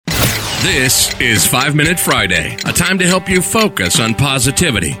This is 5 Minute Friday, a time to help you focus on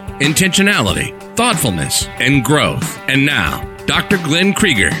positivity, intentionality, thoughtfulness, and growth. And now, Dr. Glenn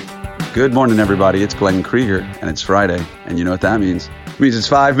Krieger. Good morning, everybody. It's Glenn Krieger, and it's Friday. And you know what that means? It means it's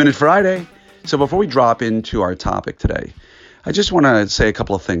 5 Minute Friday. So before we drop into our topic today, I just want to say a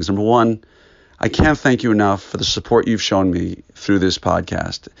couple of things. Number one, I can't thank you enough for the support you've shown me through this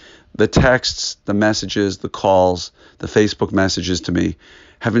podcast. The texts, the messages, the calls, the Facebook messages to me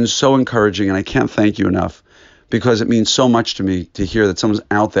have been so encouraging, and I can't thank you enough because it means so much to me to hear that someone's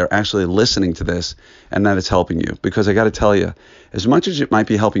out there actually listening to this and that it's helping you. Because I got to tell you, as much as it might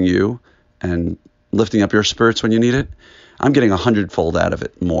be helping you and lifting up your spirits when you need it, I'm getting 100-fold out of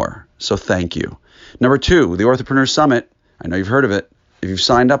it more. So thank you. Number two, the Orthopreneur Summit. I know you've heard of it. If you've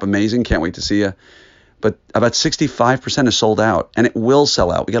signed up, amazing. Can't wait to see you. But about 65% is sold out, and it will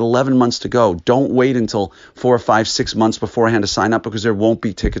sell out. We got 11 months to go. Don't wait until 4 or 5, 6 months beforehand to sign up because there won't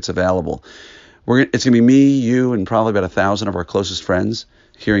be tickets available. It's going to be me, you, and probably about 1,000 of our closest friends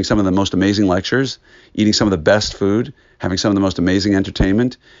hearing some of the most amazing lectures, eating some of the best food, having some of the most amazing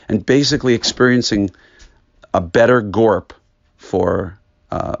entertainment, and basically experiencing a better GORP for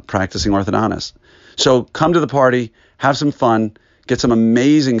practicing orthodontists. So come to the party, have some fun, get some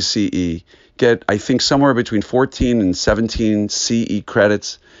amazing CE, get, I think, somewhere between 14 and 17 CE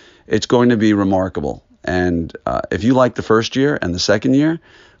credits. It's going to be remarkable. And if you like the first year and the second year,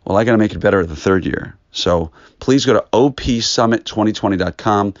 well, I got to make it better the third year. So please go to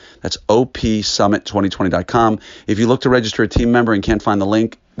opsummit2020.com. That's opsummit2020.com. If you look to register a team member and can't find the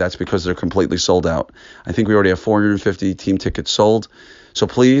link, that's because they're completely sold out. I think we already have 450 team tickets sold. So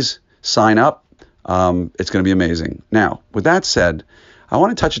please sign up. It's going to be amazing. Now, with that said, I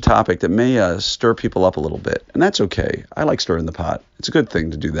want to touch a topic that may stir people up a little bit, and that's okay. I like stirring the pot. It's a good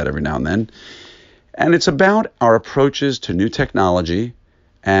thing to do that every now and then. And it's about our approaches to new technology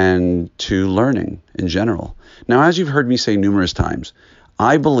and to learning in general. Now, as you've heard me say numerous times,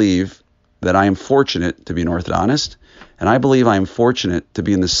 I believe that I am fortunate to be an orthodontist, and I believe I am fortunate to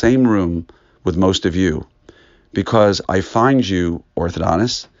be in the same room with most of you because I find you,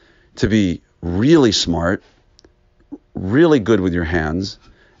 orthodontists, to be really smart, really good with your hands,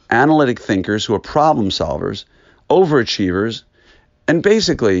 analytic thinkers who are problem solvers, overachievers, and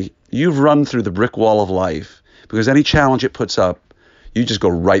basically you've run through the brick wall of life because any challenge it puts up, you just go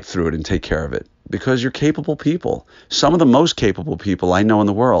right through it and take care of it because you're capable people, some of the most capable people I know in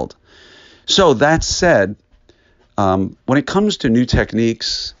the world. So that said, when it comes to new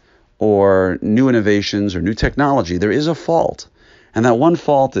techniques or new innovations or new technology, there is a fault. And that one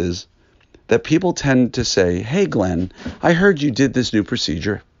fault is that people tend to say, hey, Glenn, I heard you did this new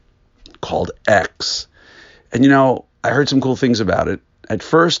procedure called X. And, I heard some cool things about it. At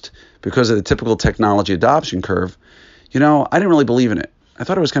first, because of the typical technology adoption curve, I didn't really believe in it. I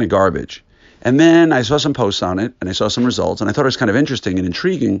thought it was kind of garbage. And then I saw some posts on it, and I saw some results, and I thought it was kind of interesting and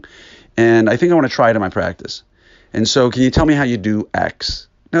intriguing, and I think I want to try it in my practice. And so can you tell me how you do X?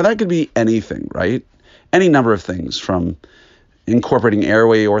 Now, that could be anything, right? Any number of things, from incorporating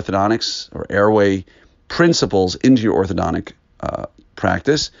airway orthodontics or airway principles into your orthodontic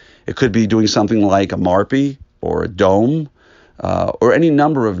practice. It could be doing something like a MARPE or a dome or any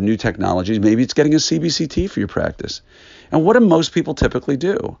number of new technologies. Maybe it's getting a CBCT for your practice. And what do most people typically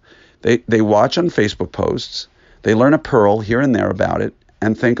do? They watch on Facebook posts, they learn a pearl here and there about it,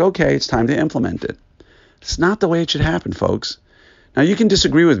 and think, okay, it's time to implement it. It's not the way it should happen, folks. Now, you can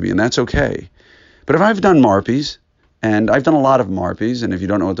disagree with me, and that's okay. But if I've done MARPEs, and I've done a lot of MARPEs, and if you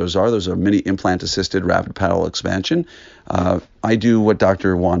don't know what those are mini implant-assisted rapid palatal expansion. I do what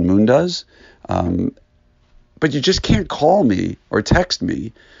Dr. Juan Moon does, but you just can't call me or text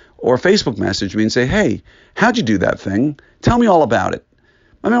me or Facebook message me and say, hey, how'd you do that thing? Tell me all about it.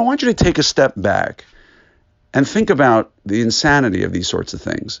 I want you to take a step back and think about the insanity of these sorts of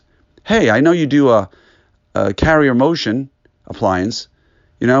things. Hey, I know you do a carrier motion appliance.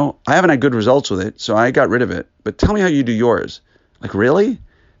 I haven't had good results with it, so I got rid of it. But tell me how you do yours. Like, really?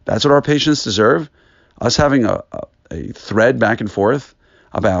 That's what our patients deserve? Us having a thread back and forth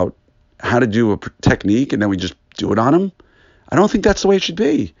about how to do a technique and then we just do it on them? I don't think that's the way it should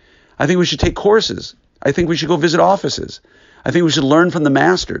be. I think we should take courses. I think we should go visit offices. I think we should learn from the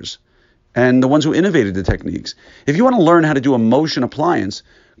masters and the ones who innovated the techniques. If you want to learn how to do a motion appliance,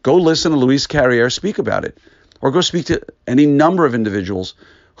 go listen to Luis Carrier speak about it. Or go speak to any number of individuals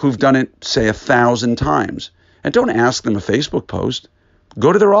who've done it, say, 1,000 times. And don't ask them a Facebook post.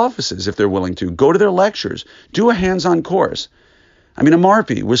 Go to their offices if they're willing to. Go to their lectures. Do a hands-on course. A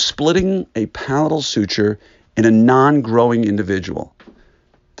MARPE was splitting a palatal suture in a non-growing individual.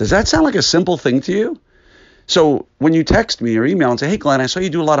 Does that sound like a simple thing to you? So when you text me or email and say, hey, Glenn, I saw you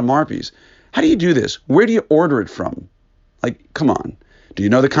do a lot of MARPs. How do you do this? Where do you order it from? Like, come on. Do you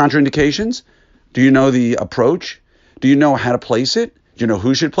know the contraindications? Do you know the approach? Do you know how to place it? Do you know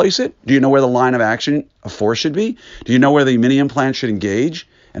who should place it? Do you know where the line of action of force should be? Do you know where the mini implant should engage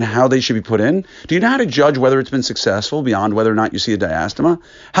and how they should be put in? Do you know how to judge whether it's been successful beyond whether or not you see a diastema?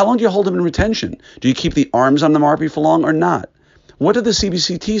 How long do you hold them in retention? Do you keep the arms on the MARPy for long or not? What did the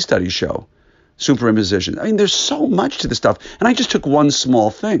CBCT studies show? Superimposition. I mean, there's so much to this stuff. And I just took one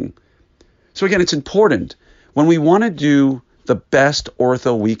small thing. So again, it's important when we want to do the best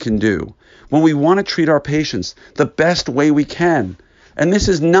ortho we can do, when we want to treat our patients the best way we can. And this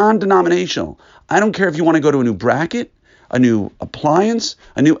is non-denominational. I don't care if you want to go to a new bracket, a new appliance,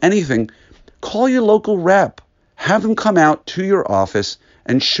 a new anything. Call your local rep. Have them come out to your office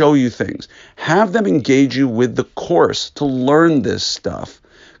and show you things. Have them engage you with the course to learn this stuff.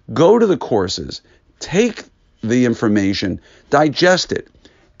 Go to the courses. Take the information. Digest it.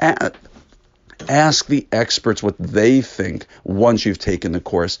 Ask the experts what they think once you've taken the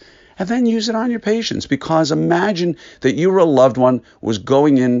course, and then use it on your patients. Because imagine that you or a loved one was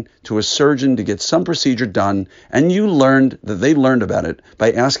going in to a surgeon to get some procedure done, and you learned that they learned about it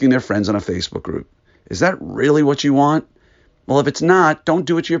by asking their friends on a Facebook group. Is that really what you want? Well, if it's not, don't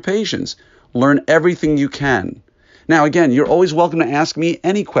do it to your patients. Learn everything you can. Now, again, you're always welcome to ask me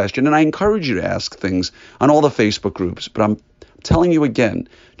any question, and I encourage you to ask things on all the Facebook groups, but I'm telling you again,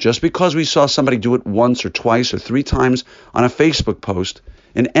 just because we saw somebody do it once or twice or 3 times on a Facebook post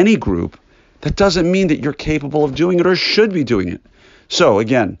in any group, that doesn't mean that you're capable of doing it or should be doing it. So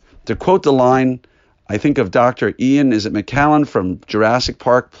again, to quote the line, I think of Dr. Ian, McKellen from Jurassic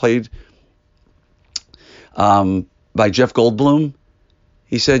Park, played by Jeff Goldblum.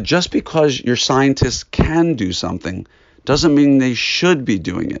 He said, just because your scientists can do something doesn't mean they should be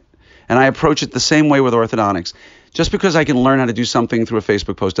doing it. And I approach it the same way with orthodontics. Just because I can learn how to do something through a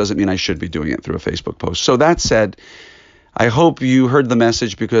Facebook post doesn't mean I should be doing it through a Facebook post. So that said, I hope you heard the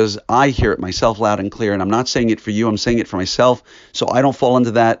message, because I hear it myself loud and clear, and I'm not saying it for you, I'm saying it for myself, so I don't fall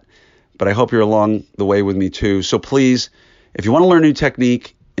into that, but I hope you're along the way with me too. So please, if you want to learn a new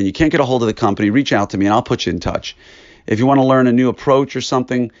technique and you can't get a hold of the company, reach out to me and I'll put you in touch. If you want to learn a new approach or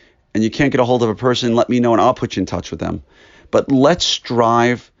something and you can't get a hold of a person, let me know and I'll put you in touch with them. But let's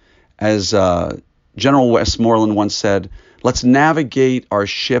strive, as General Westmoreland once said, let's navigate our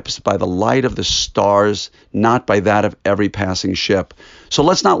ships by the light of the stars, not by that of every passing ship. So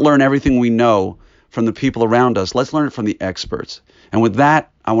let's not learn everything we know from the people around us. Let's learn it from the experts. And with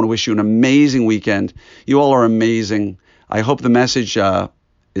that, I want to wish you an amazing weekend. You all are amazing. I hope the message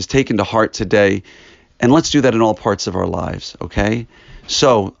is taken to heart today. And let's do that in all parts of our lives, okay?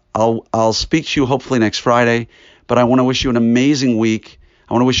 So I'll speak to you hopefully next Friday, but I want to wish you an amazing week.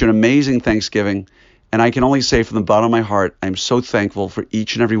 I want to wish you an amazing Thanksgiving. And I can only say from the bottom of my heart, I'm so thankful for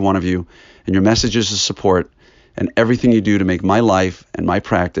each and every one of you and your messages of support and everything you do to make my life and my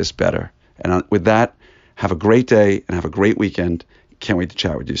practice better. And with that, have a great day and have a great weekend. Can't wait to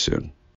chat with you soon.